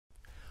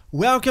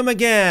Welcome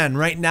again.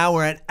 Right now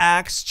we're at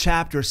Acts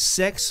chapter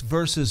 6,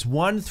 verses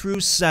 1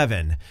 through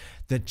 7.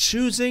 The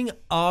choosing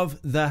of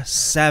the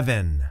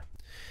 7.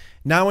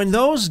 Now in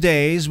those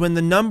days, when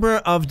the number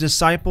of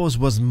disciples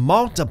was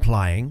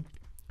multiplying,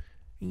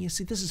 and you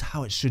see, this is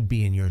how it should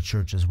be in your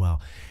church as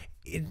well.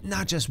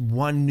 Not just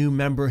one new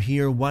member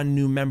here, one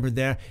new member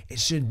there. It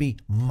should be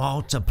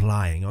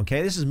multiplying,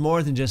 okay? This is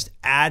more than just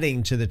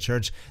adding to the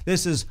church.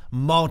 This is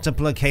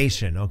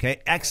multiplication,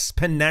 okay?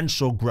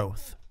 Exponential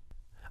growth.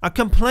 A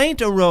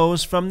complaint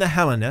arose from the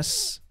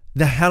Hellenists.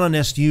 The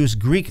Hellenists used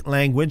Greek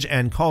language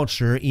and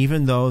culture,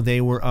 even though they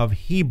were of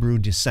Hebrew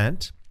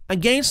descent,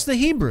 against the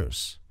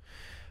Hebrews,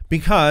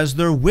 because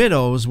their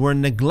widows were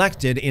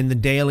neglected in the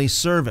daily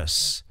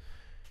service.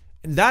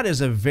 That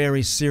is a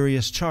very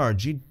serious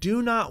charge. You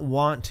do not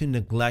want to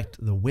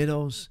neglect the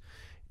widows,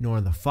 nor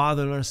the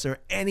fatherless, or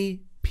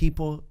any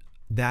people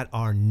that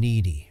are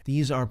needy.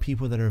 These are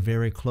people that are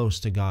very close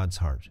to God's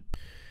heart.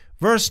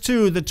 Verse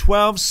 2, the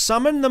 12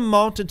 summoned the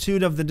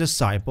multitude of the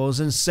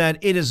disciples and said,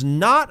 "It is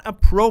not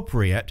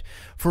appropriate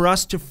for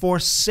us to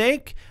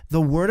forsake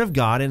the word of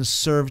God and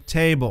serve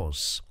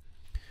tables."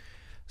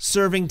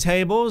 Serving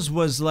tables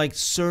was like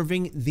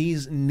serving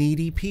these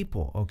needy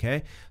people,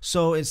 okay?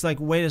 So it's like,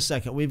 wait a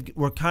second,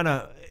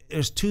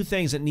 there's two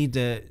things that need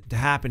to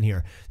happen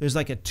here. There's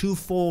like a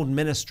twofold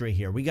ministry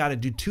here. We got to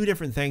do two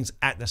different things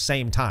at the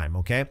same time,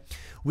 okay?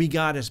 We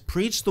got to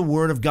preach the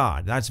word of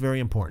God. That's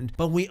very important.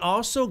 But we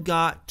also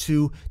got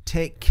to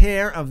take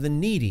care of the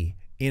needy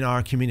in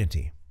our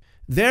community.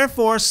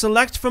 Therefore,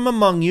 select from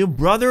among you,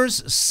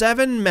 brothers,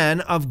 7 men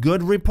of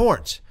good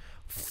report,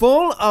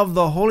 full of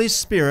the Holy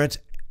Spirit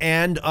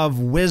and of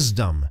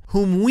wisdom,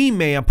 whom we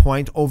may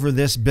appoint over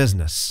this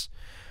business.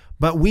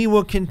 But we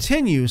will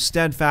continue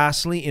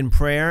steadfastly in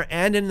prayer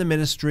and in the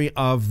ministry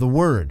of the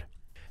word.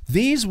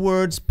 These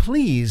words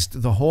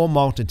pleased the whole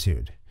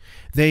multitude.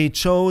 They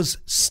chose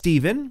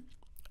Stephen,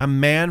 a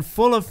man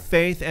full of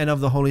faith and of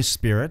the Holy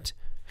Spirit,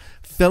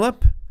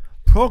 Philip,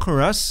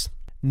 Prochorus,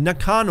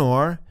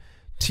 Nicanor,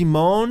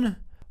 Timon,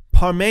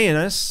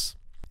 Parmenas,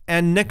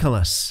 and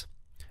Nicholas,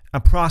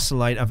 a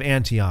proselyte of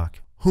Antioch,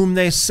 whom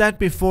they set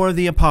before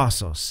the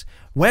apostles.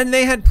 When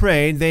they had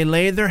prayed, they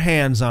laid their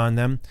hands on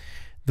them.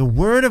 The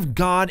word of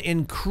God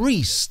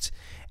increased,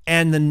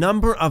 and the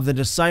number of the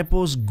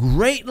disciples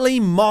greatly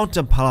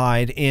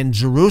multiplied in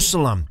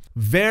Jerusalem.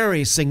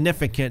 Very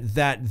significant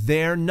that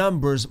their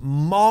numbers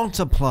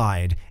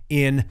multiplied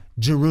in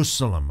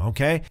Jerusalem,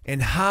 okay?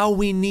 And how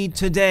we need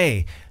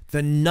today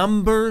the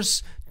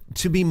numbers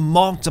to be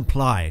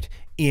multiplied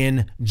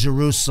in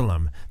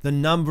Jerusalem. The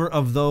number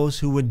of those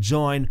who would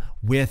join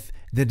with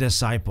the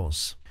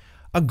disciples.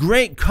 A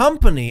great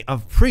company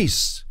of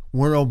priests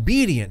were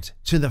obedient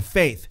to the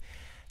faith.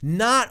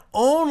 Not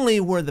only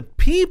were the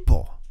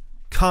people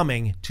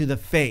coming to the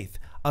faith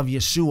of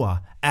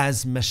Yeshua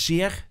as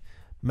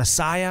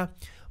Messiah,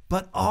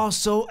 but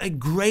also a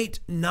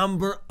great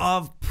number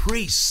of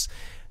priests.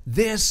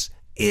 This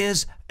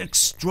is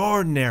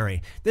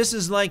extraordinary. This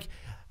is like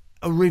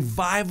a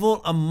revival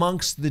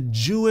amongst the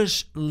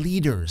Jewish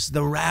leaders,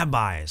 the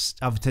rabbis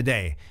of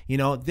today. You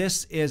know,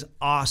 this is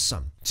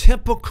awesome.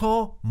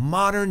 Typical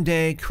modern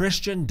day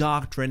Christian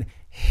doctrine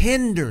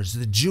hinders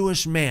the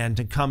Jewish man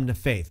to come to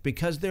faith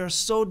because they're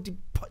so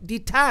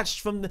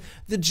detached from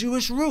the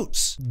Jewish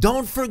roots.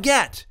 Don't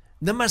forget,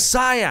 the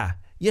Messiah,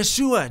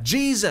 Yeshua,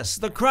 Jesus,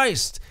 the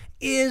Christ,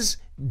 is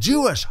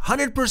Jewish,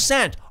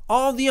 100%.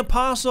 All the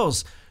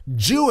apostles,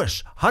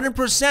 Jewish,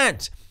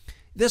 100%.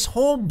 This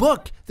whole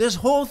book, this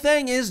whole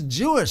thing is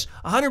Jewish,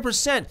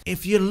 100%.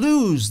 If you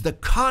lose the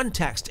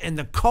context and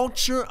the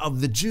culture of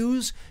the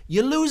Jews,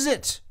 you lose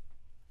it.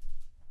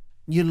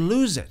 You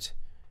lose it.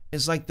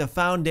 It's like the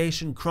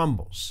foundation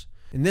crumbles.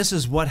 And this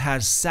is what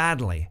has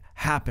sadly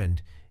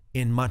happened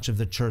in much of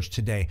the church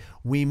today.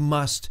 We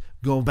must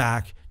go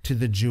back to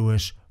the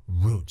Jewish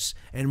roots,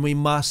 and we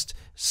must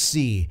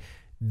see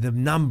the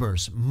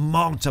numbers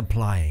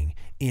multiplying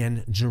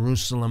in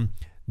Jerusalem.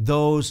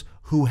 Those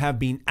who have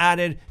been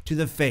added to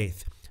the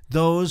faith,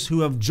 those who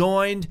have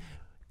joined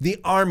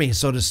the army,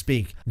 so to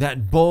speak,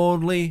 that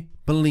boldly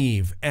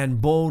believe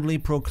and boldly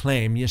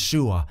proclaim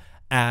Yeshua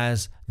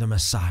as the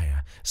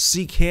Messiah.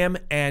 Seek him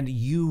and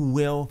you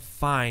will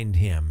find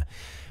him.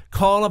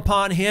 Call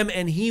upon him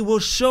and he will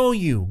show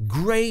you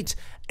great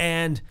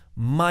and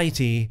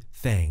mighty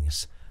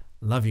things.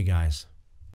 Love you guys.